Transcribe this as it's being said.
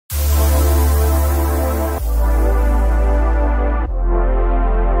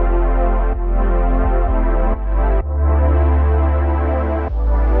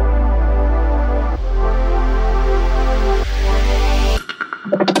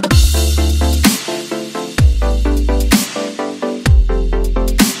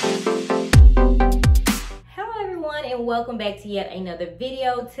welcome back to yet another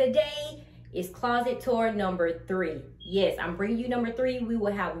video. Today is closet tour number 3. Yes, I'm bringing you number 3. We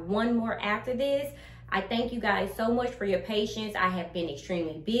will have one more after this. I thank you guys so much for your patience. I have been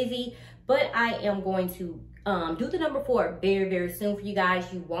extremely busy, but I am going to do the number 4 very soon for you guys.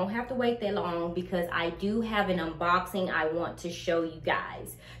 You won't have to wait that long because I do have an unboxing I want to show you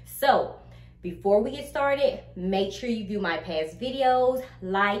guys. So before we get started, make sure you view my past videos,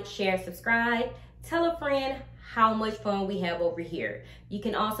 like, share, subscribe, tell a friend how much fun we have over here. You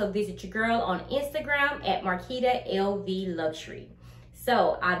can also visit your girl on Instagram at marquitalvluxury.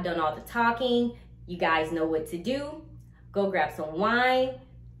 So I've done all the talking. You guys know what to do. Go grab some wine,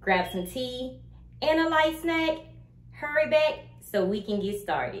 grab some tea, and a light snack. Hurry back so we can get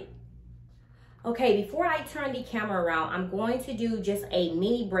started. Okay, before I turn the camera around, I'm going to do just a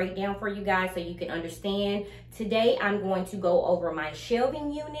mini breakdown for you guys so you can understand. Today, I'm going to go over my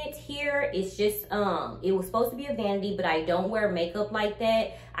shelving unit here. It's just, it was supposed to be a vanity, but I don't wear makeup like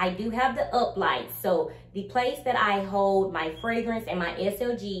that. I do have the up lights. So the place that I hold my fragrance and my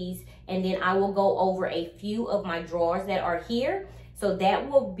SLGs, and then I will go over a few of my drawers that are here. So that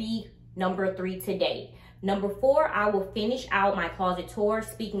will be number 3 today. Number 4, I will finish out my closet tour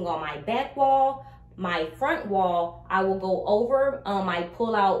speaking on my back wall. My front wall, I will go over my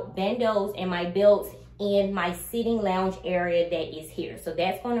pull-out bandos and my belts in my sitting lounge area that is here. So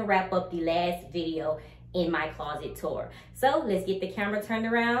that's going to wrap up the last video in my closet tour. So let's get the camera turned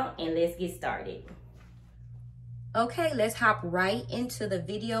around and let's get started. Okay, let's hop right into the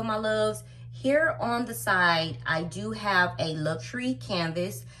video, my loves. Here on the side, I do have a luxury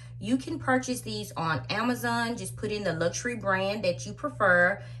canvas. You can purchase these on Amazon. Just put in the luxury brand that you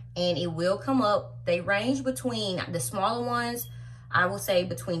prefer and it will come up. They range between the smaller ones, I will say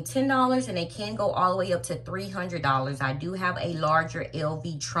between $10 and they can go all the way up to $300. I do have a larger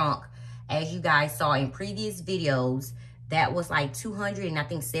LV trunk. As you guys saw in previous videos, that was like $200 and I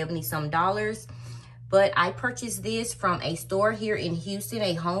think $70 some. But I purchased this from a store here in Houston,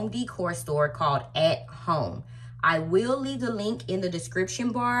 a home decor store called At Home. I will leave the link in the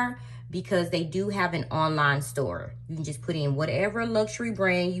description bar because they do have an online store. You can just put in whatever luxury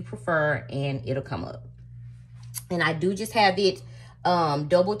brand you prefer and it'll come up. And I do just have it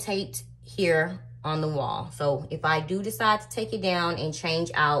double taped here on the wall. So if I do decide to take it down and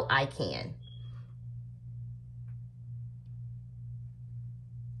change out, I can.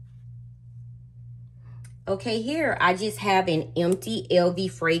 Okay, here I just have an empty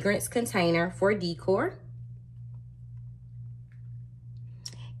LV fragrance container for decor.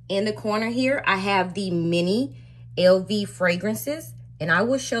 In the corner here, I have the mini LV fragrances, and I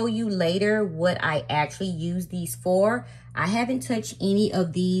will show you later what I actually use these for. I haven't touched any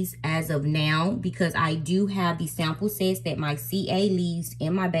of these as of now because I do have the sample sets that my CA leaves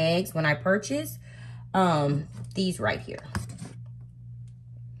in my bags when I purchase. These right here.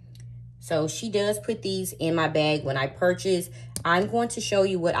 So she does put these in my bag when I purchase. I'm going to show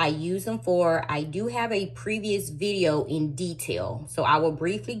you what I use them for. I do have a previous video in detail, so I will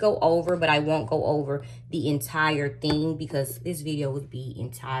briefly go over, but I won't go over the entire thing because this video would be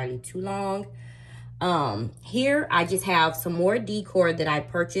entirely too long. Here I just have some more decor that I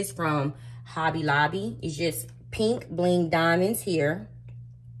purchased from Hobby Lobby. It's just pink bling diamonds here.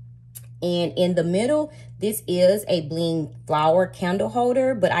 And in the middle, this is a bling flower candle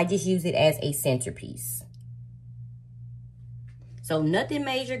holder, but I just use it as a centerpiece. So nothing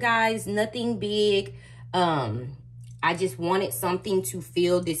major, guys, nothing big. I just wanted something to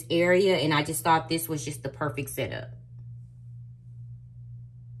fill this area, and I just thought this was just the perfect setup.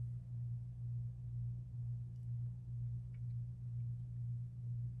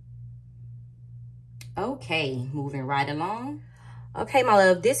 Okay, moving right along. Okay, my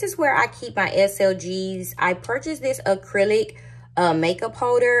love, this is where I keep my SLGs. I purchased this acrylic makeup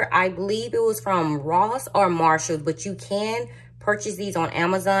holder. I believe it was from Ross or Marshalls, but you can purchase these on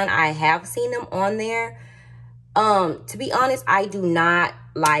Amazon. I have seen them on there. To be honest, I do not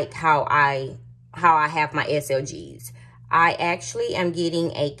like how I have my SLGs. I actually am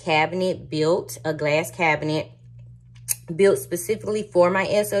getting a cabinet built, a glass cabinet built specifically for my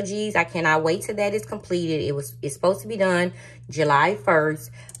SLGs. I cannot wait till that is completed. It's supposed to be done July 1st.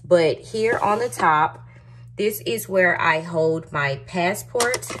 But here on the top, this is where I hold my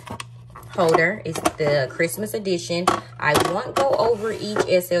passport holder. It's the Christmas edition. I won't go over each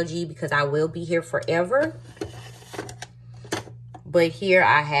SLG because I will be here forever. But here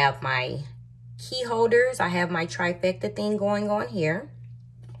I have my key holders. I have my trifecta thing going on here.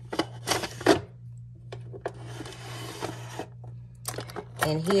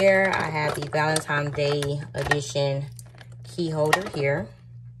 And here I have the Valentine's Day edition key holder here.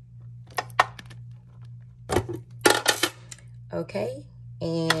 Okay,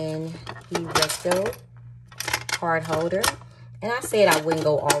 and the recto card holder. And I said I wouldn't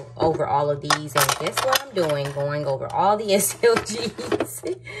go over all of these, and guess what I'm doing? Going over all the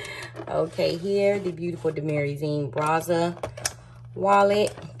SLGs. Okay, here, the beautiful Demerizine Braza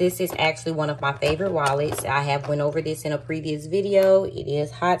wallet. This is actually one of my favorite wallets. I have went over this in a previous video. It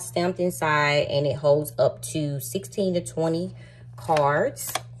is hot stamped inside, and it holds up to 16 to 20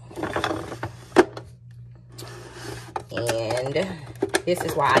 cards. And this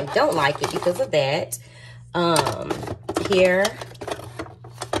is why I don't like it, because of that. Here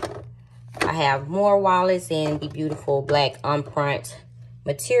I have more wallets in the beautiful black umprint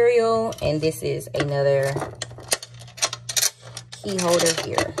material, and this is another key holder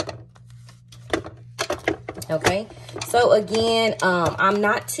here. Okay, so again, I'm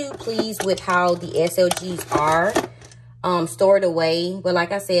not too pleased with how the SLGs are stored away, but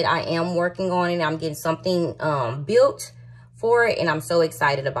like I said, I am working on it. I'm getting something built for it, and I'm so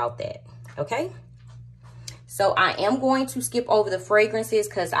excited about that. Okay, so I am going to skip over the fragrances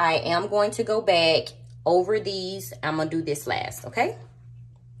because I am going to go back over these. I'm gonna do this last. Okay.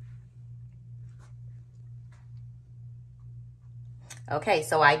 Okay,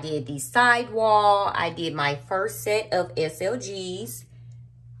 so I did the sidewall. I did my first set of SLGs.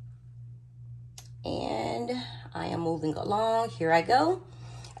 And I am moving along. Here I go.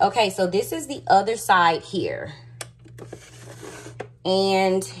 Okay, so this is the other side here.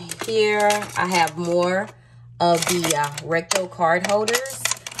 And here I have more of the recto card holders.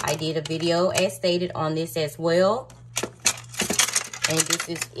 I did a video as stated on this as well. And this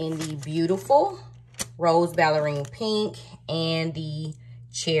is in the beautiful rose ballerine pink and the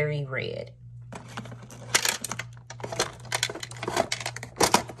cherry red.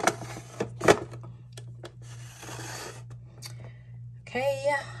 Okay,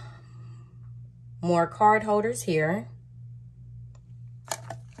 more card holders here.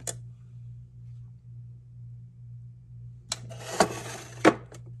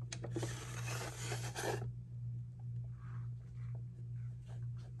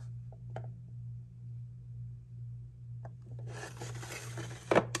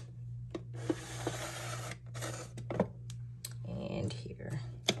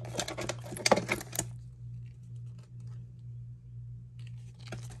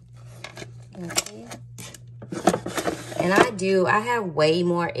 Okay. And I have way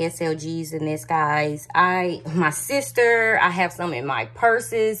more SLGs than this, guys. My sister, I have some in my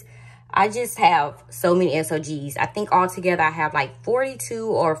purses. I just have so many SLGs. I think altogether I have like 42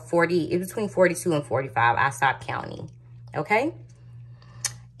 or 40, it's between 42 and 45. I stopped counting, okay?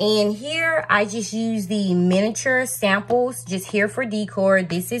 And here, I just use the miniature samples just here for decor.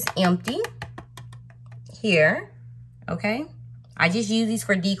 This is empty here, okay? I just use these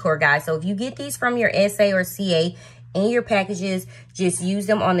for decor, guys. So if you get these from your SA or CA in your packages, just use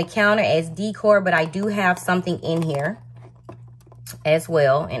them on the counter as decor. But I do have something in here as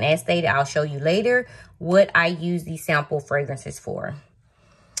well. And as stated, I'll show you later what I use these sample fragrances for.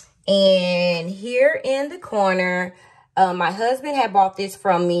 And here in the corner, my husband had bought this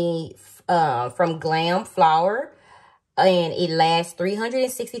from me from Glam Flower. And it lasts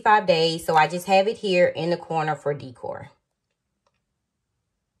 365 days. So I just have it here in the corner for decor.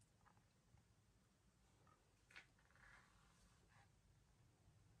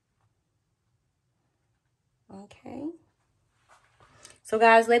 Okay. So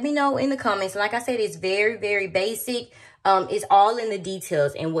guys, let me know in the comments. Like I said, it's very, very basic. It's all in the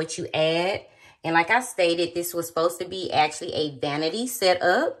details and what you add. And like I stated, this was supposed to be actually a vanity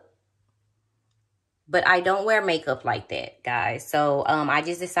setup. But I don't wear makeup like that, guys. So I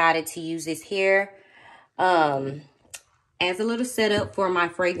just decided to use this here as a little setup for my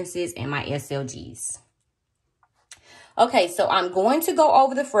fragrances and my SLGs. Okay, so I'm going to go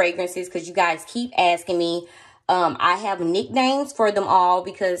over the fragrances because you guys keep asking me. I have nicknames for them all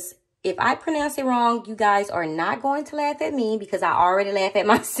because if I pronounce it wrong, you guys are not going to laugh at me because I already laugh at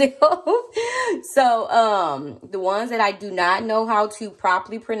myself. So the ones that I do not know how to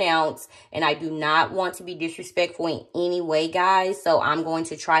properly pronounce, and I do not want to be disrespectful in any way, guys. So I'm going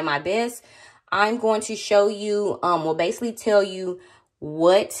to try my best. I'm going to show you, will basically tell you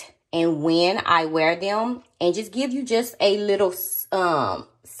what and when I wear them, and just give you just a little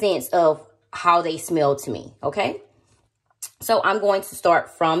sense of how they smell to me, okay? So I'm going to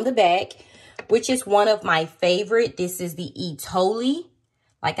start from the back, which is one of my favorite. This is the Etoli.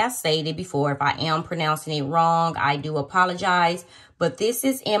 Like I stated before, if I am pronouncing it wrong, I do apologize. But this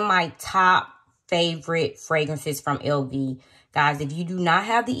is in my top favorite fragrances from LV. Guys, if you do not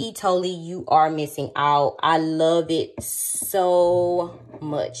have the Etoli, you are missing out. I love it so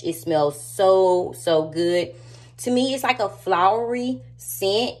much. It smells so, so good. To me, it's like a flowery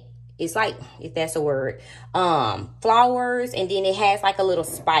scent. It's like, if that's a word, flowers, and then it has like a little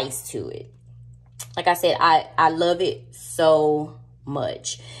spice to it. Like I said, I love it so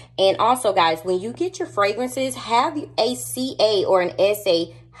much. And also, guys, when you get your fragrances, have a CA or an SA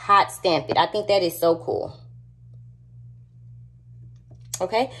hot stamp it. I think that is so cool.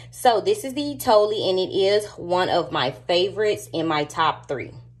 Okay, so this is the Totally, and it is one of my favorites in my top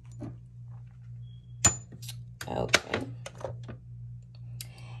 3. Okay.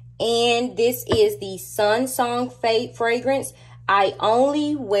 And this is the Sun Song fragrance. I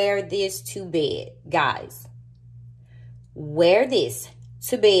only wear this to bed, guys. Wear this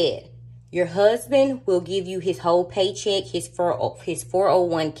to bed. Your husband will give you his whole paycheck, his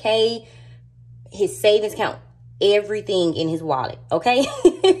 401k, his savings account, everything in his wallet, okay?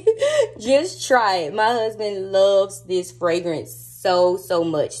 Just try it. My husband loves this fragrance so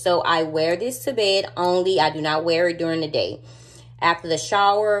much. So I wear this to bed only. I do not wear it during the day. After the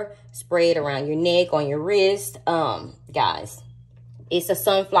shower, spray it around your neck, on your wrist. Guys, it's a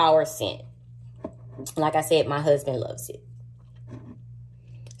sunflower scent. Like I said, my husband loves it.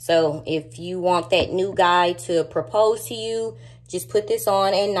 So if you want that new guy to propose to you, just put this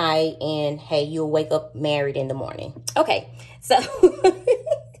on at night and hey, you'll wake up married in the morning. Okay, so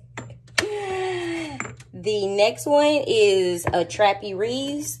the next one is a Trappy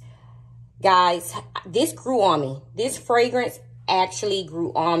Reeves. Guys, this grew on me. This fragrance actually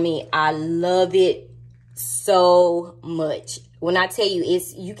grew on me. I love it so much. When I tell you,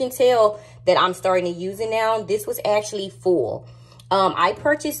 you can tell that I'm starting to use it now. This was actually full. I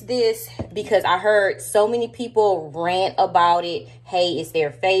purchased this because I heard so many people rant about it. Hey, it's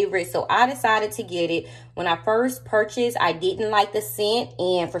their favorite. So I decided to get it. When I first purchased, I didn't like the scent,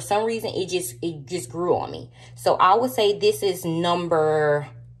 and for some reason it just grew on me. So I would say this is number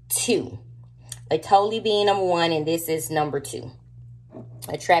 2. A Totally being number 1, and this is number 2.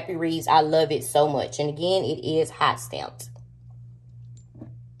 A Trappy Reeves. I love it so much. And again, it is hot stamped.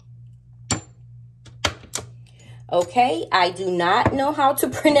 Okay, I do not know how to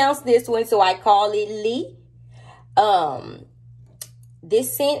pronounce this one, so I call it Lee.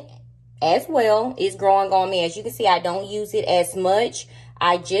 This scent as well is growing on me. As you can see, I don't use it as much.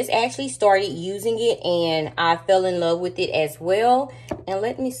 I just actually started using it, and I fell in love with it as well. And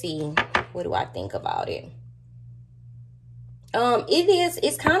let me see, what do I think about it?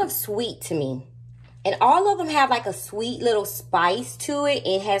 It's kind of sweet to me. And all of them have like a sweet little spice to it.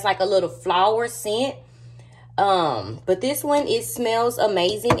 It has like a little flower scent. But this one, it smells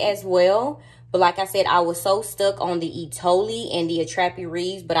amazing as well. But like I said, I was so stuck on the Totally and the Trappy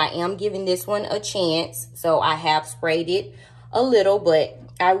Reeves, but I am giving this one a chance. So I have sprayed it a little, but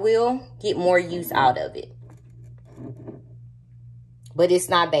I will get more use out of it. But it's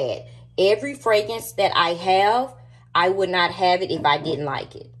not bad. Every fragrance that I have, I would not have it if I didn't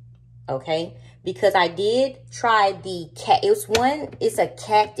like it. Okay? Because I did try it's a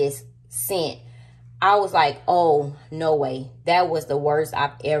cactus scent. I was like, oh, no way. That was the worst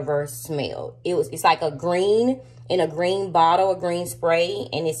I've ever smelled. It's like a green, in a green bottle, a green spray,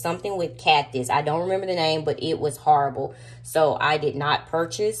 and it's something with cactus. I don't remember the name, but it was horrible. So I did not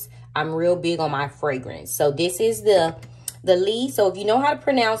purchase. I'm real big on my fragrance. So this is the Lee. So if you know how to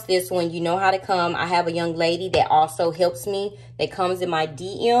pronounce this one, you know how to come. I have a young lady that also helps me, that comes in my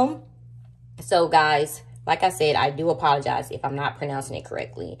DM. So guys, like I said, I do apologize if I'm not pronouncing it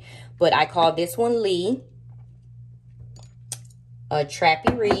correctly. But I call this one Lee. A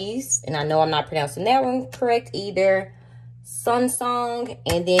Trappy Reeves. And I know I'm not pronouncing that one correct either. Sun Song.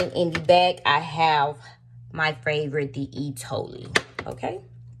 And then in the back, I have my favorite, the Totally. Okay.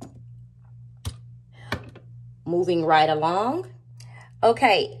 Moving right along.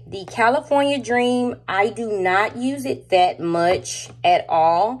 Okay, the California Dream. I do not use it that much at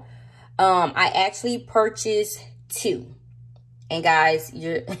all. I actually purchased 2. And guys,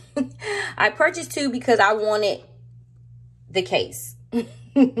 I purchased 2 because I wanted the case.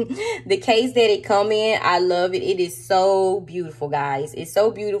 The case that it come in, I love it. It is so beautiful, guys. It's so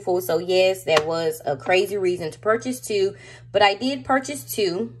beautiful. So yes, that was a crazy reason to purchase 2. But I did purchase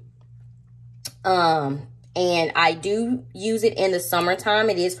 2. And I do use it in the summertime.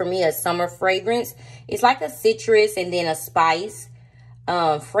 It is for me a summer fragrance. It's like a citrus and then a spice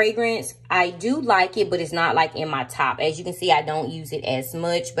fragrance. I do like it, but it's not like in my top. As you can see, I don't use it as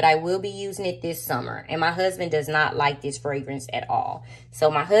much, but I will be using it this summer. And my husband does not like this fragrance at all. So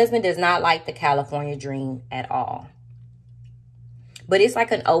my husband does not like the California Dream at all. But it's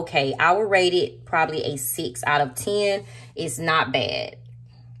like an okay. I would rate it probably a 6 out of 10. It's not bad.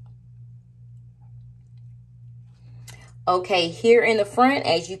 Okay, here in the front,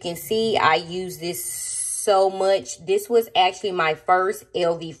 as you can see, I use this so much. This was actually my first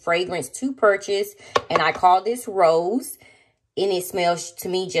LV fragrance to purchase, and I call this Rose, and it smells to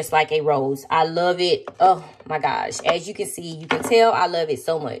me just like a rose. I love it. Oh my gosh. As you can see, you can tell I love it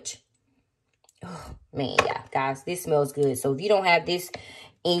so much. Oh man, yeah, guys, this smells good. So if you don't have this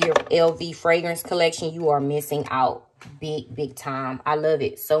in your LV fragrance collection, you are missing out big time. I love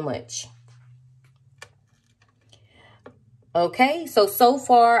it so much. Okay, so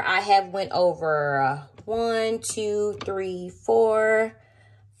far I have went over 1, 2, 3, 4,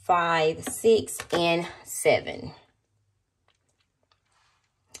 5, 6, and 7.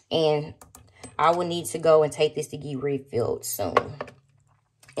 And I will need to go and take this to get refilled soon.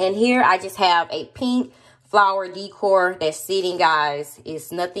 And here I just have a pink flower decor that's sitting, guys.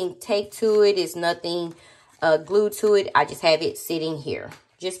 It's nothing taped to it. It's nothing glued to it. I just have it sitting here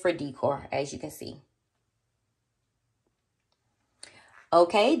just for decor, as you can see.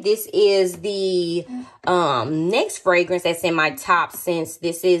 Okay, this is the next fragrance that's in my top scents.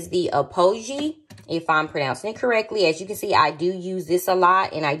 This is the Apogee, if I'm pronouncing it correctly. As you can see, I do use this a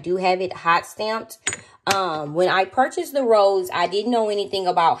lot, and I do have it hot stamped. When I purchased the Rose, I didn't know anything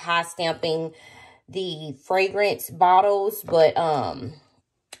about hot stamping the fragrance bottles, but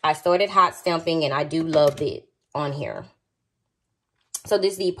I started hot stamping, and I do love it on here. So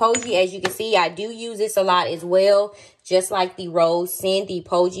this is the Apogee. As you can see, I do use this a lot as well. Just like the Rose scent, the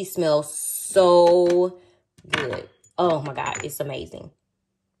Apogee smells so good. Oh my God, it's amazing.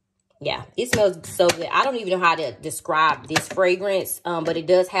 Yeah, it smells so good. I don't even know how to describe this fragrance, but it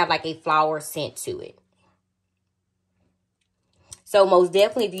does have like a flower scent to it. So most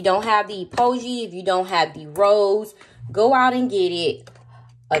definitely, if you don't have the Apogee, if you don't have the Rose, go out and get it.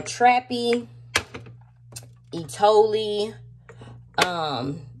 A Trappy, Etoli.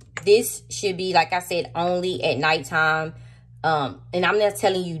 This should be, like I said, only at nighttime. And I'm not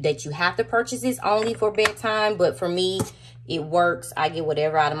telling you that you have to purchase this only for bedtime, but for me, it works. I get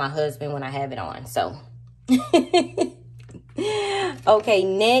whatever out of my husband when I have it on. So, okay,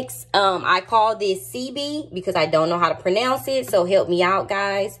 next, I call this CB because I don't know how to pronounce it. So help me out,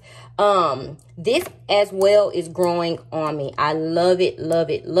 guys. This as well is growing on me. I love it, love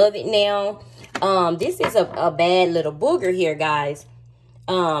it, love it now. This is a bad little booger here, guys.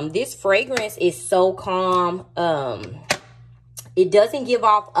 This fragrance is so calm. It doesn't give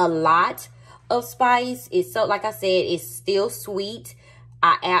off a lot of spice. It's so, like I said, it's still sweet.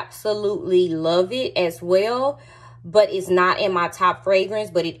 I absolutely love it as well, but it's not in my top fragrance,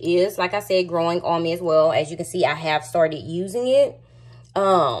 but it is, like I said, growing on me as well. As you can see, I have started using it.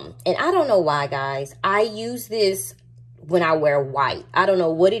 And I don't know why, guys. I use this when I wear white. I don't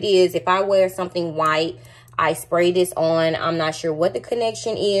know what it is. If I wear something white, I spray this on. I'm not sure what the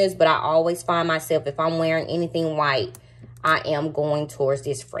connection is, but I always find myself, if I'm wearing anything white, I am going towards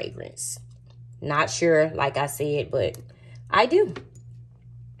this fragrance. Not sure, like I said, but I do.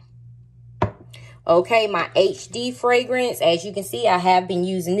 Okay, my HD fragrance. As you can see, I have been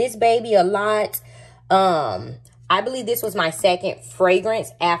using this baby a lot. I believe this was my second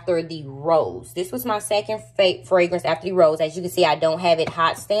fragrance after the Rose. This was my second fragrance after the Rose. As you can see, I don't have it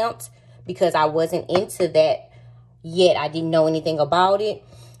hot stamped because I wasn't into that yet. I didn't know anything about it.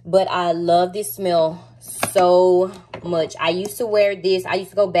 But I love this smell so much. I used to wear this. I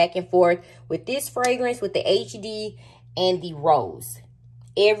used to go back and forth with this fragrance, with the HD and the Rose.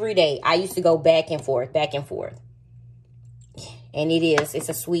 Every day, I used to go back and forth, back and forth. And it's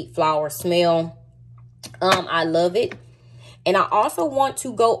a sweet flower smell. I love it. And I also want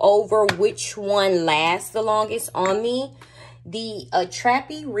to go over which one lasts the longest on me. The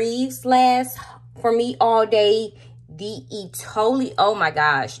Trappy Reeves lasts for me all day. The Etoli, oh my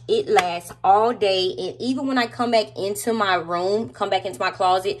gosh, it lasts all day. And even when I come back into my room, come back into my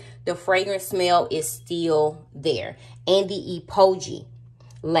closet, the fragrance smell is still there. And the Apogee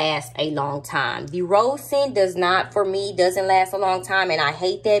lasts a long time. The Rose scent does not, for me, doesn't last a long time. And I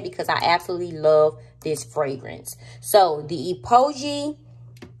hate that because I absolutely love this fragrance. So the Apogee,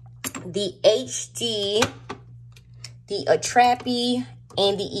 the HD, the Trappy,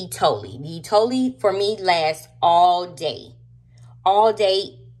 and the Etoli. The Etoli for me lasts all day. All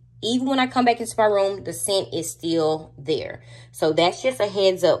day. Even when I come back into my room, the scent is still there. So that's just a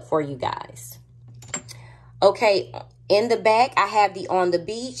heads up for you guys. Okay, in the back, I have the On the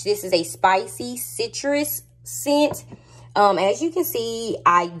Beach. This is a spicy citrus scent. As you can see,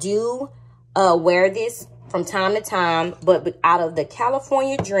 I do wear this from time to time, but out of the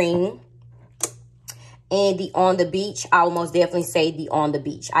California Dream and the On the Beach, I will most definitely say the On the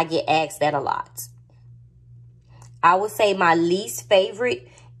Beach. I get asked that a lot. I would say my least favorite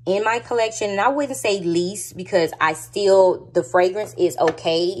in my collection, and I wouldn't say least because the fragrance is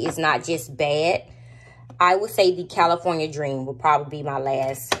okay. It's not just bad. I would say the California Dream would probably be my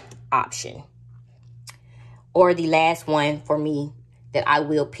last option, or the last one for me that I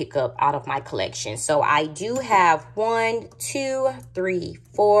will pick up out of my collection. So I do have 1, 2, 3,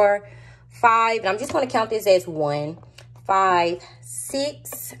 4, 5, and I'm just going to count this as 1, 5,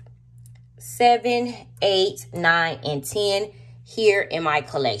 6, 7, 8, 9, and 10 here in my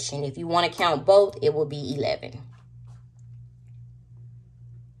collection. If you want to count both, it will be 11.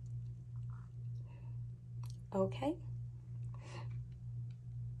 Okay.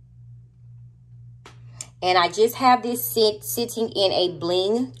 And I just have this sitting in a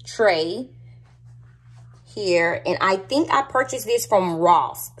bling tray here. And I think I purchased this from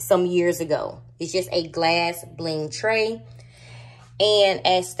Ross some years ago. It's just a glass bling tray. And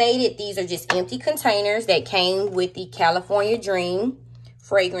as stated, these are just empty containers that came with the California Dream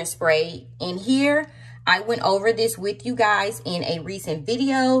fragrance spray. And here, I went over this with you guys in a recent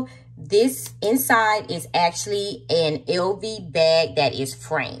video. This inside is actually an LV bag that is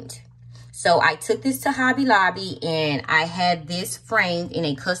framed. So I took this to Hobby Lobby and I had this framed in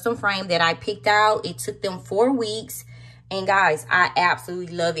a custom frame that I picked out. It took them 4 weeks. And guys, I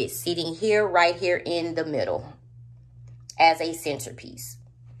absolutely love it sitting here, right here in the middle as a centerpiece.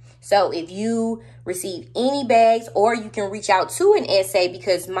 So if you receive any bags, or you can reach out to an SA,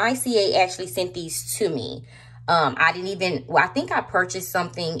 because my CA actually sent these to me. I didn't even, well, I think I purchased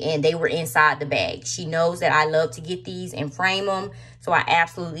something and they were inside the bag. She knows that I love to get these and frame them. So I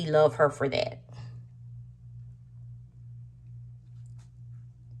absolutely love her for that.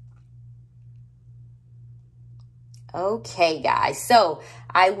 Okay, guys. So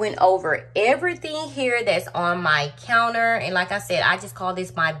I went over everything here that's on my counter. And like I said, I just call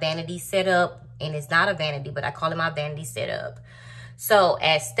this my vanity setup. And it's not a vanity, but I call it my vanity setup. So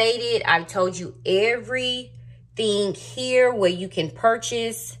as stated, I told you everything here where you can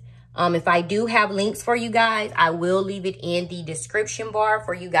purchase. If I do have links for you guys, I will leave it in the description bar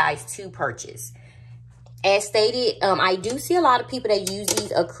for you guys to purchase. As stated, I do see a lot of people that use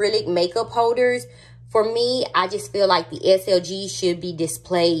these acrylic makeup holders. For me, I just feel like the SLG should be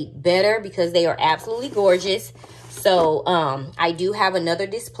displayed better because they are absolutely gorgeous. So I do have another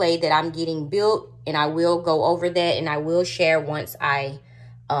display that I'm getting built, and I will go over that and I will share once I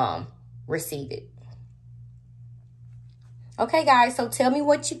receive it. Okay, guys, so tell me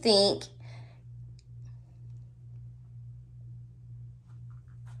what you think.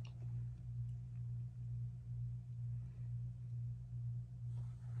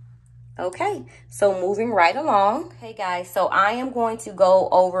 Okay, so moving right along. Hey guys, so I am going to go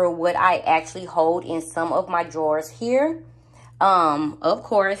over what I actually hold in some of my drawers here. Of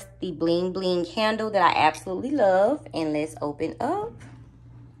course, the bling bling candle that I absolutely love. And let's open up.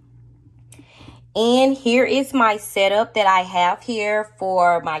 And here is my setup that I have here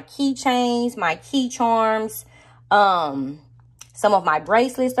for my keychains, my key charms. Some of my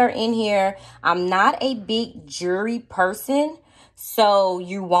bracelets are in here. I'm not a big jewelry person, so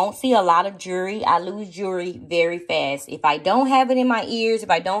you won't see a lot of jewelry. I lose jewelry very fast. If I don't have it in my ears, if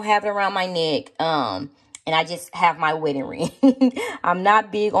I don't have it around my neck, and I just have my wedding ring. I'm not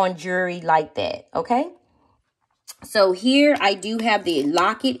big on jewelry like that, okay? So here I do have the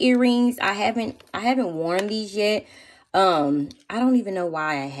locket earrings. I haven't worn these yet. I don't even know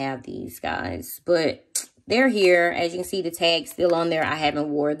why I have these, guys, but they're here. As you can see, the tag's still on there. I haven't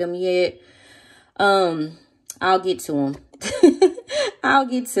worn them yet. I'll get to them. I'll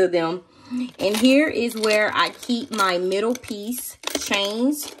get to them. And here is where I keep my middle piece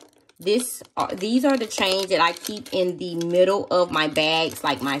chains. These are the chains that I keep in the middle of my bags,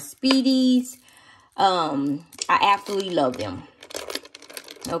 like my Speedies. I absolutely love them.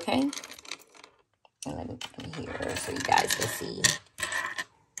 Okay. And let me put them here so you guys can see.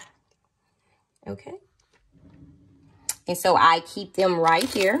 Okay. And so I keep them right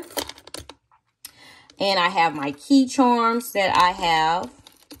here. And I have my key charms that I have.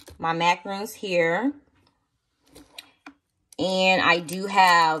 My macarons here. And I do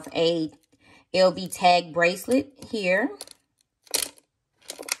have a LV tag bracelet here.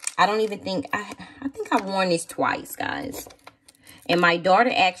 I don't even think, I think I've worn this twice, guys. And my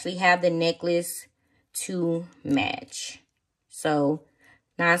daughter actually have the necklace to match. So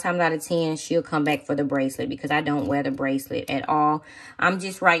 9 times out of 10, she'll come back for the bracelet because I don't wear the bracelet at all. I'm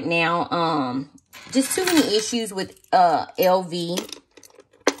just right now, just too many issues with LV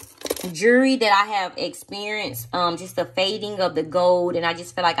jewelry that I have experienced. Just the fading of the gold, and I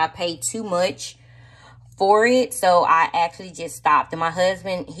just feel like I paid too much for it. So I actually just stopped. And my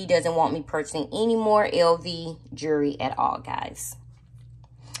husband, he doesn't want me purchasing any more LV jewelry at all, guys.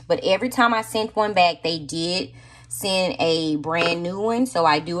 But every time I sent one back, they did send a brand new one. So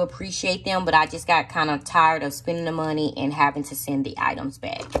I do appreciate them, but I just got kind of tired of spending the money and having to send the items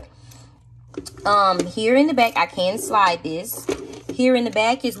back. Here in the back, I can slide this. Here in the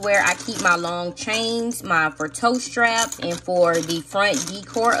back is where I keep my long chains, for toe straps, and for the front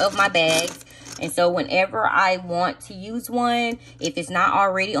decor of my bags. And so whenever I want to use one, if it's not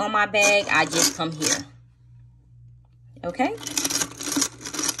already on my bag, I just come here. Okay?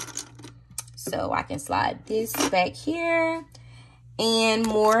 So I can slide this back here. And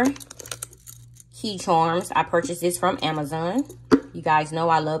more key charms. I purchased this from Amazon. You guys know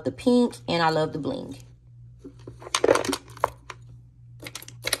I love the pink and I love the bling.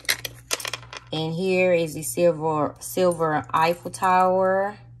 And here is the silver Eiffel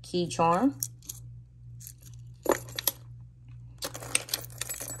Tower key charm.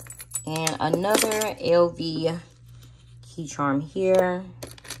 And another LV key charm here.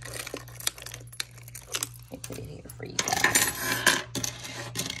 Let me put it here for you guys.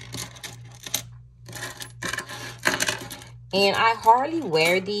 And I hardly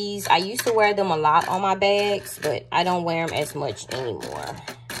wear these. I used to wear them a lot on my bags, but I don't wear them as much anymore.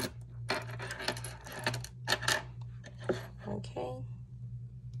 Okay.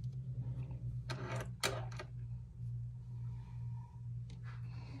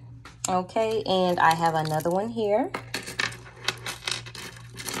 Okay, and I have another one here.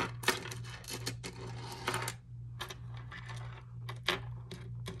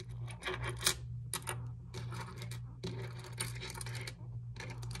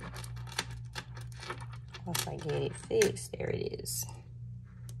 Once I get it fixed, there it is.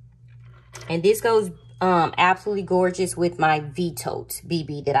 And this goes absolutely gorgeous with my V-Tote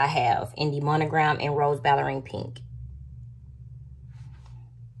BB that I have in the monogram and rose ballerine pink.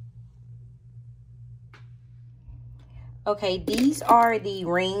 Okay, these are the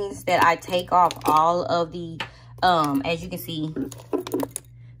rings that I take off all of the, as you can see,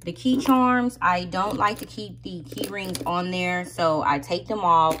 the key charms. I don't like to keep the key rings on there, so I take them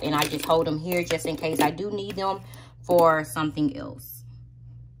off and I just hold them here just in case I do need them for something else.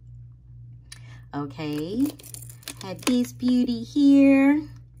 Okay, had this beauty here.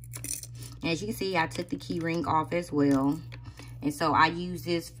 As you can see, I took the key ring off as well. And so I use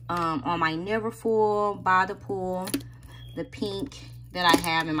this on my Neverfull, By the Pool, the pink that I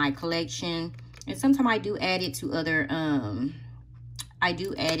have in my collection. And sometimes I do add it to other, I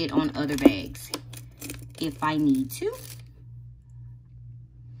do add it on other bags if I need to.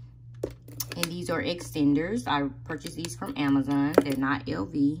 And these are extenders. I purchased these from Amazon. They're not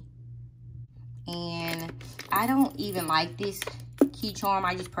LV. And I don't even like this key charm.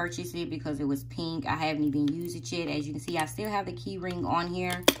 I just purchased it because it was pink. I haven't even used it yet. As you can see, I still have the key ring on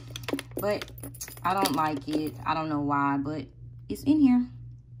here, but I don't like it. I don't know why, but it's in here.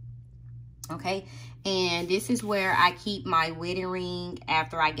 Okay, and this is where I keep my wedding ring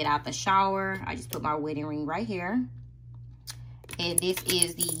after I get out the shower. I just put my wedding ring right here. And this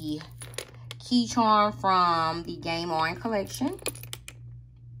is the key charm from the Game On collection.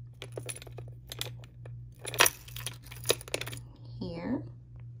 Here.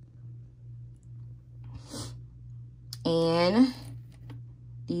 And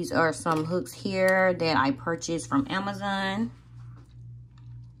these are some hooks here that I purchased from Amazon.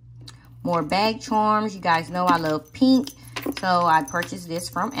 More bag charms. You guys know I love pink, so I purchased this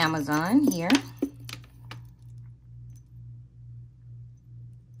from Amazon here.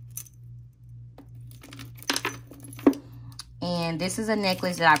 And this is a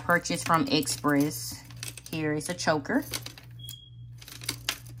necklace that I purchased from Express. Here is a choker.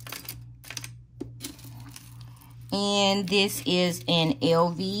 And this is an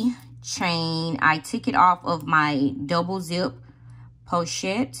LV chain. I took it off of my double zip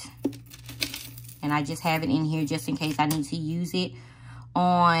pochette. And I just have it in here just in case I need to use it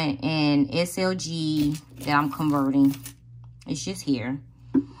on an SLG that I'm converting. It's just here.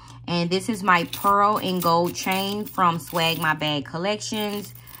 And this is my pearl and gold chain from Swag My Bag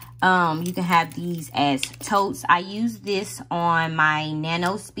Collections. You can have these as totes. I use this on my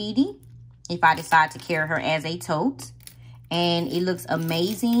Nano Speedy if I decide to carry her as a tote. And it looks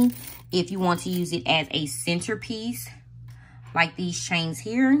amazing if you want to use it as a centerpiece, like these chains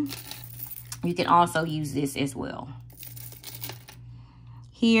here. You can also use this as well.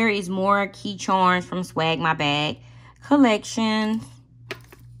 Here is more key charms from Swag My Bag Collection.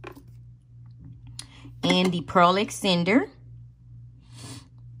 And the pearl extender.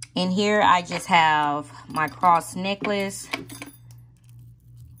 And here I just have my cross necklace.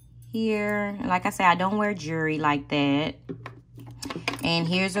 Here, like I said, I don't wear jewelry like that. And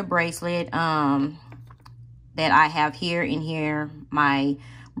here's a bracelet that I have here, and here my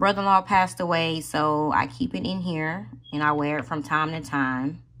brother-in-law passed away, so I keep it in here and I wear it from time to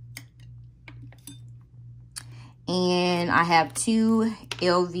time. And I have 2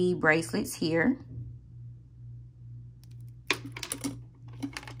 LV bracelets here.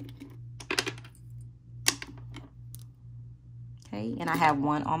 Okay, and I have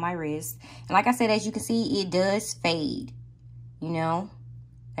 1 on my wrist. And like I said, as you can see, it does fade, you know.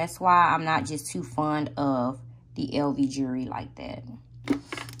 That's why I'm not just too fond of the LV jewelry like that.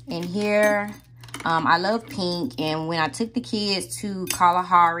 And here, I love pink. And when I took the kids to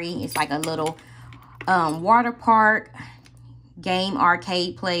Kalahari, it's like a little water park, game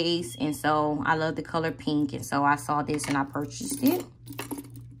arcade place. And so I love the color pink. And so I saw this and I purchased it.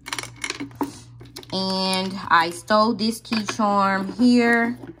 And I stole this key charm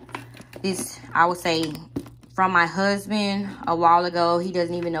here. This, I would say, from my husband a while ago. He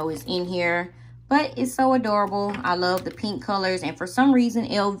doesn't even know it's in here. But it's so adorable. I love the pink colors. And for some reason,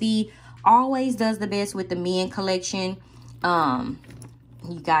 LV always does the best with the men collection.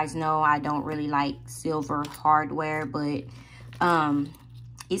 You guys know I don't really like silver hardware. But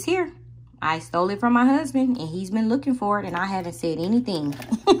it's here. I stole it from my husband. And he's been looking for it. And I haven't said anything.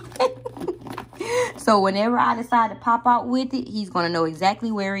 So whenever I decide to pop out with it, he's going to know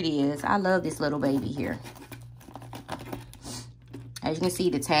exactly where it is. I love this little baby here. As you can see,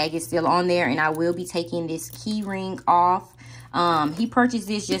 the tag is still on there. And I will be taking this key ring off. He purchased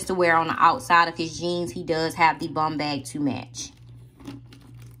this just to wear on the outside of his jeans. He does have the bum bag to match.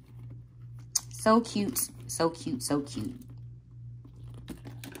 So cute. So cute. So cute.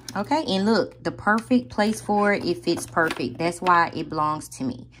 Okay. And look, the perfect place for it. It fits perfect. That's why it belongs to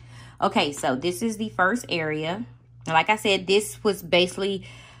me. Okay, so this is the first area. Like I said, this was basically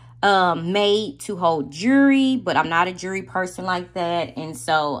made to hold jewelry, but I'm not a jewelry person like that. And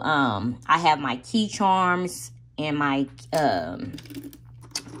so I have my key charms and my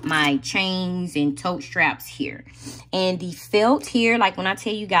my chains and tote straps here. And the felt here, like when I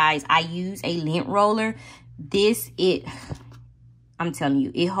tell you guys, I use a lint roller. I'm telling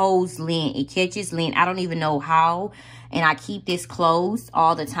you, it holds lint. It catches lint. I don't even know how. And I keep this closed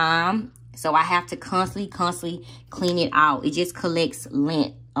all the time. So I have to constantly clean it out. It just collects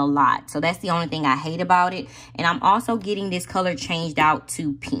lint a lot. So that's the only thing I hate about it. And I'm also getting this color changed out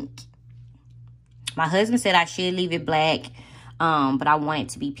to pink. My husband said I should leave it black, but I want it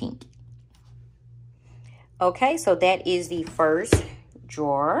to be pink. Okay, so that is the first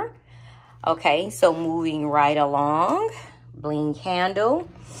drawer. Okay, so moving right along. Bling candle.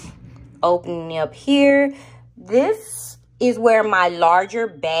 Opening up here. This is where my larger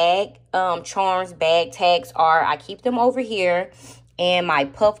bag, charms bag tags are. I keep them over here. And my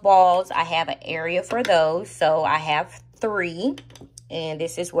puff balls, I have an area for those. So I have 3. And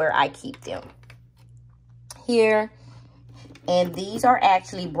this is where I keep them. Here. And these are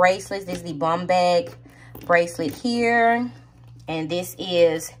actually bracelets. This is the bum bag bracelet here. And this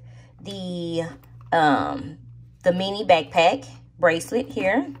is the mini backpack bracelet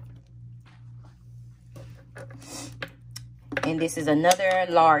here. And this is another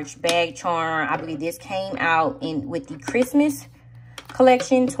large bag charm. I believe this came out with the Christmas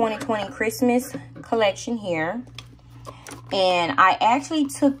collection, 2020 Christmas collection here. And I actually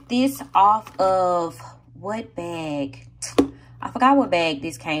took this off of what bag? I forgot what bag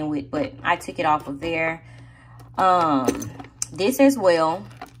this came with, but I took it off of there. This as well.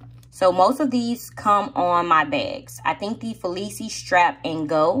 So most of these come on my bags. I think the Felici Strap and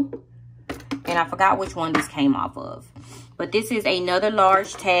Go. And I forgot which one this came off of. But this is another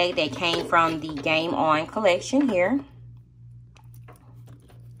large tag that came from the Game On collection here.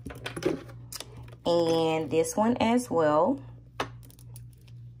 And this one as well.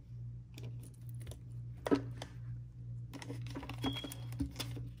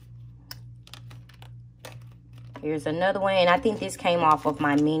 Here's another one. And I think this came off of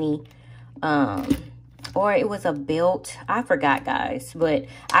my mini, or it was a belt. I forgot, guys. But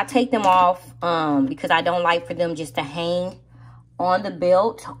I take them off because I don't like for them just to hang on the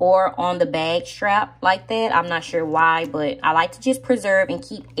belt or on the bag strap like that. I'm not sure why, but I like to just preserve and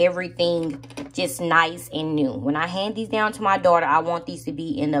keep everything just nice and new. When I hand these down to my daughter, I want these to be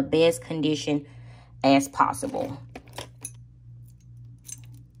in the best condition as possible.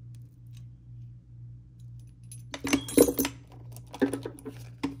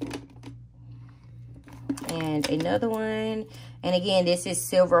 And another one. And again, this is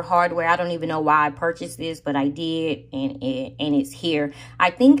silver hardware. I don't even know why I purchased this, but I did. And it's here.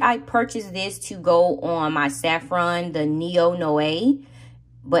 I think I purchased this to go on my saffron, the Neo Noe.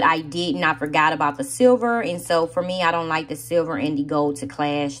 But I didn't. I forgot about the silver. And so for me, I don't like the silver and the gold to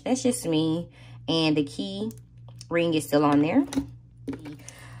clash. That's just me. And the key ring is still on there.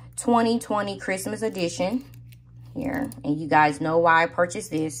 2020 Christmas edition here. And you guys know why I purchased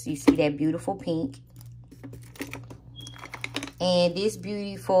this. You see that beautiful pink. And this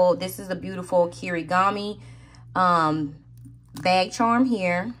is a beautiful kirigami bag charm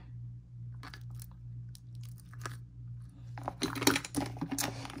here.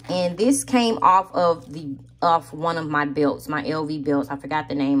 And this came off of one of my belts, my LV belts. I forgot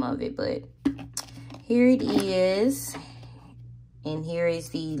the name of it, but here it is. And here is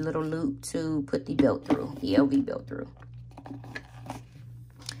the little loop to put the belt through, the LV belt through.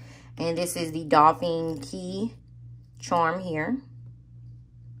 And this is the dolphin key charm here.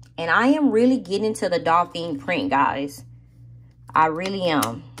 And I am really getting to the dolphin print, guys. I really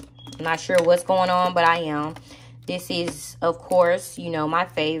am. I'm not sure what's going on, but I am. This is, of course, you know, my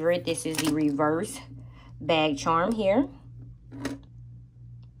favorite. This is the reverse bag charm here.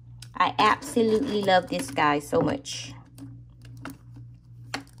 I absolutely love this guy so much.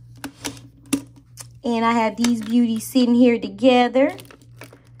 And I have these beauties sitting here together.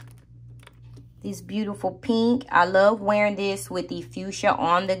 This beautiful pink. I love wearing this with the fuchsia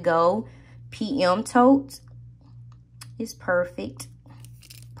on the go PM tote. It's perfect.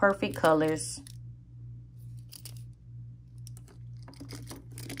 Perfect colors.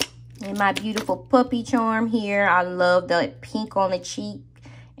 And my beautiful puppy charm here. I love the pink on the cheek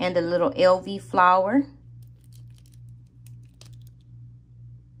and the little LV flower.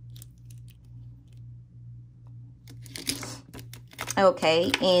 Okay,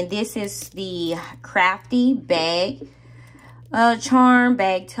 and this is the crafty bag charm,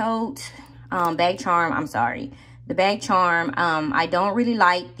 bag tote, bag charm, I'm sorry. The bag charm, I don't really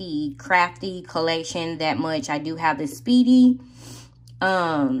like the crafty collection that much. I do have the Speedy,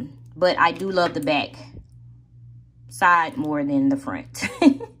 but I do love the back side more than the front.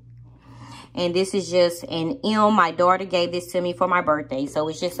 And this is just an M. My daughter gave this to me for my birthday. So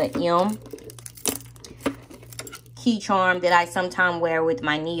it's just an M key charm that I sometimes wear with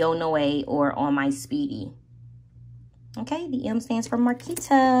my Neo Noe or on my Speedy. Okay, the M stands for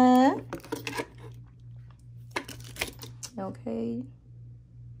Marquita. Okay.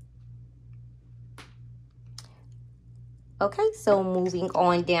 Okay, so moving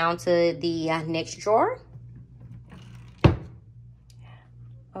on down to the next drawer.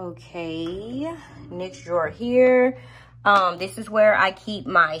 Okay, next drawer here. This is where I keep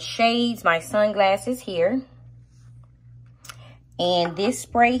my shades, my sunglasses here. And this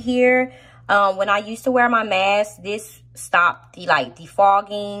spray here, when I used to wear my mask, this stopped the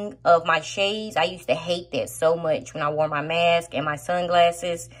fogging of my shades. I used to hate that so much when I wore my mask and my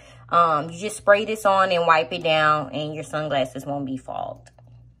sunglasses. You just spray this on and wipe it down and your sunglasses won't be fogged.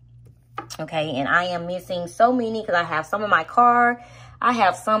 Okay, and I am missing so many because I have some in my car. I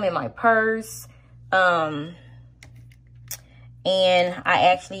have some in my purse. And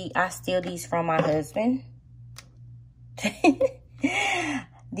I steal these from my husband.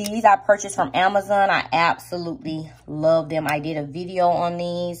 These I purchased from Amazon. I absolutely love them. I did a video on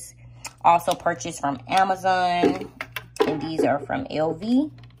these. Also purchased from Amazon. And these are from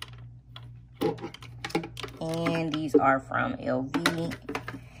LV. And these are from LV.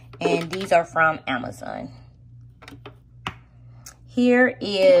 And these are from Amazon. Here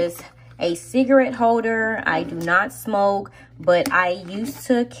is a cigarette holder. I do not smoke, but I used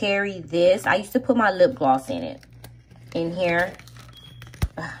to carry this. I used to put my lip gloss in it. In here.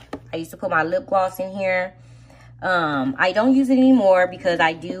 I used to put my lip gloss in here. I don't use it anymore because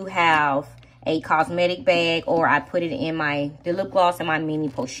I do have a cosmetic bag, or I put it in the lip gloss in my mini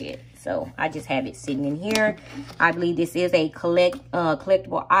pochette. So I just have it sitting in here. I believe this is a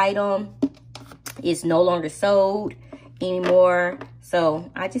collectible item. It's no longer sold anymore. So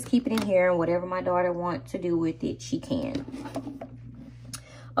I just keep it in here, and whatever my daughter wants to do with it, she can.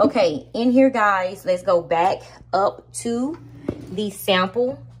 Okay, in here, guys, let's go back up to the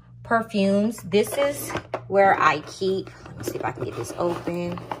sample perfumes. This is where I keep, let me see if I can get this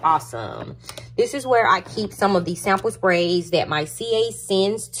open. Awesome. This is where I keep some of the sample sprays that my CA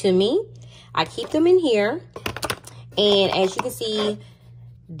sends to me. I keep them in here. And as you can see,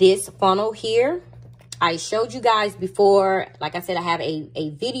 this funnel here, I showed you guys before. Like I said, I have a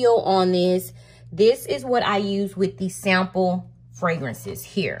video on this. This is what I use with the sample fragrances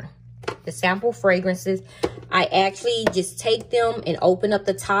here. The sample fragrances, I actually just take them and open up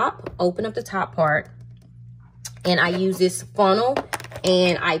the top part, and I use this funnel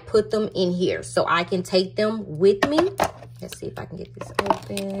and I put them in here so I can take them with me. Let's see if I can get this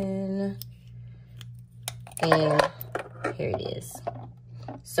open. And here it is.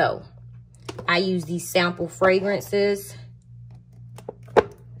 So I use these sample fragrances.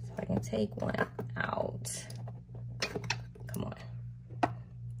 If I can take one out. Come on.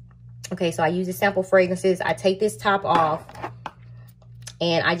 Okay, so I use the sample fragrances. I take this top off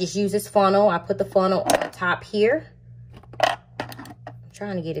and I just use this funnel. I put the funnel on top here. I'm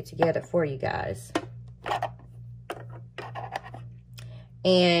trying to get it together for you guys.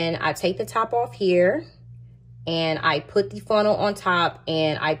 And I take the top off here and I put the funnel on top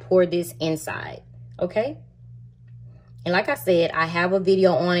and I pour this inside, okay? And like I said, I have a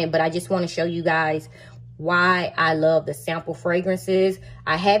video on it, but I just want to show you guys why I love the sample fragrances.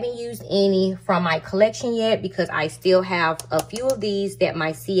 I haven't used any from my collection yet because I still have a few of these that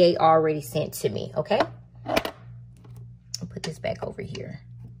my CA already sent to me, okay? I'll put this back over here.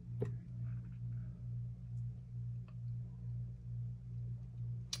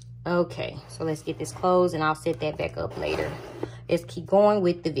 Okay, so let's get this closed and I'll set that back up later. Let's keep going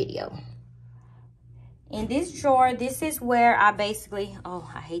with the video. In this drawer, this is where I basically, oh,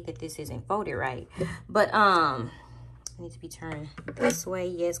 I hate that this isn't folded right. But it needs to be turned this way.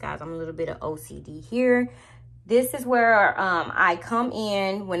 Yes, guys, I'm a little bit of OCD here. This is where I come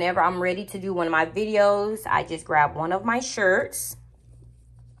in whenever I'm ready to do one of my videos. I just grab one of my shirts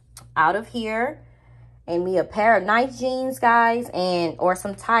out of here and me a pair of nice jeans, guys, and or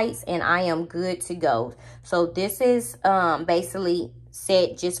some tights, and I am good to go. So this is basically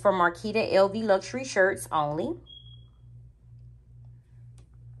set just for Marquita LV Luxury shirts only.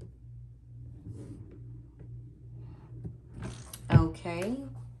 Okay,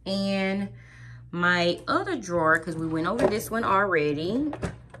 and my other drawer, because we went over this one already,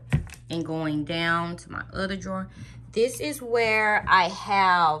 and going down to my other drawer, this is where I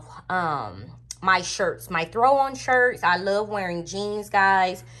have my shirts, my throw-on shirts. I love wearing jeans,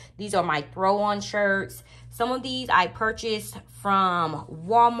 guys. These are my throw-on shirts. Some of these I purchased from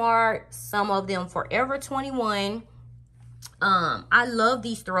Walmart, some of them Forever 21. I love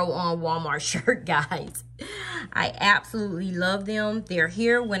these throw-on Walmart shirt, guys. I absolutely love them. They're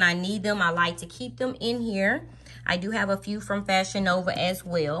here when I need them. I like to keep them in here. I do have a few from Fashion Nova as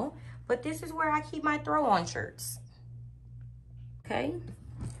well, but this is where I keep my throw-on shirts. Okay.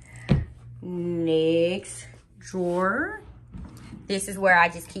 Next drawer. This is where I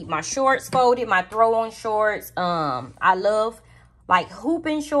just keep my shorts folded, my throw-on shorts. I love like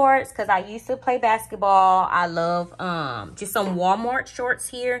hooping shorts because I used to play basketball. I love just some Walmart shorts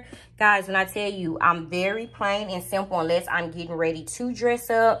here. Guys, when I tell you I'm very plain and simple unless I'm getting ready to dress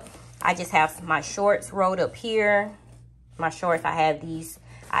up. I just have my shorts rolled up here. My shorts, I have these.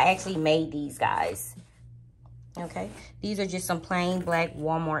 I actually made these, guys. Okay, these are just some plain black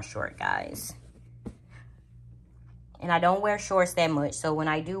Walmart short, guys. And I don't wear shorts that much, so when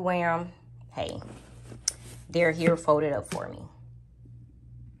I do wear them, hey, they're here folded up for me.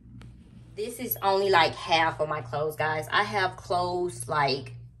 This is only like half of my clothes, guys. I have clothes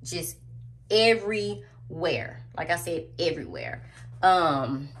like just everywhere. Like I said, everywhere.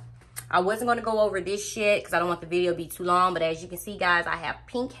 I wasn't going to go over this yet because I don't want the video to be too long, but as you can see, guys, I have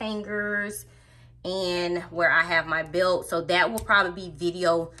pink hangers and where I have my belt. So that will probably be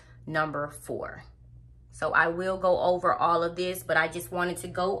video number 4. So I will go over all of this, but I just wanted to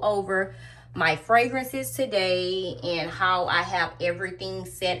go over my fragrances today and how I have everything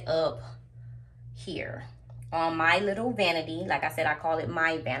set up here on my little vanity. Like I said, I call it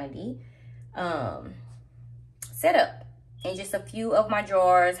my vanity. Set up in just a few of my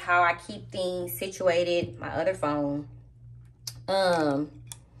drawers, how I keep things situated, my other phone.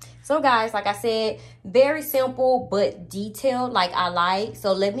 So guys, like I said, very simple but detailed like I like.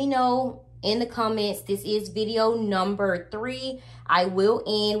 So let me know in the comments. This is video number 3. I will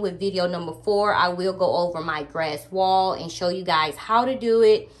end with video number 4. I will go over my grass wall and show you guys how to do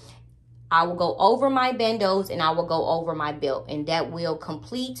it. I will go over my bandos and I will go over my belt, and that will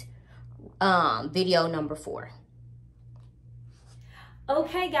complete video number 4.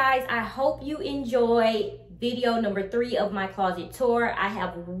 Okay guys, I hope you enjoyed video number 3 of my closet tour. I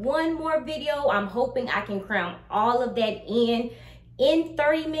have one more video. I'm hoping I can cram all of that in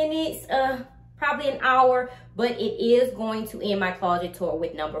 30 minutes, probably an hour, but it is going to end my closet tour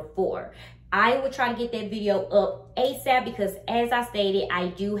with number 4. I will try to get that video up ASAP because, as I stated, I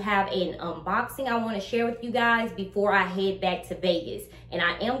do have an unboxing I want to share with you guys before I head back to Vegas. And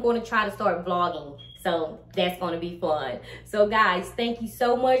I am going to try to start vlogging, so that's going to be fun. So guys, thank you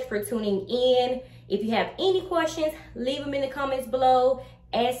so much for tuning in. If you have any questions, leave them in the comments below.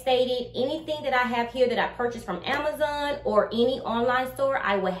 As stated, anything that I have here that I purchased from Amazon or any online store,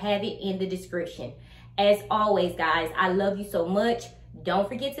 I will have it in the description. As always, guys, I love you so much. Don't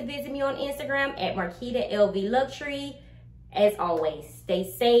forget to visit me on Instagram at marquitalvluxury. As always, stay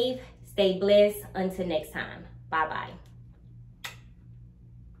safe, stay blessed. Until next time, bye-bye.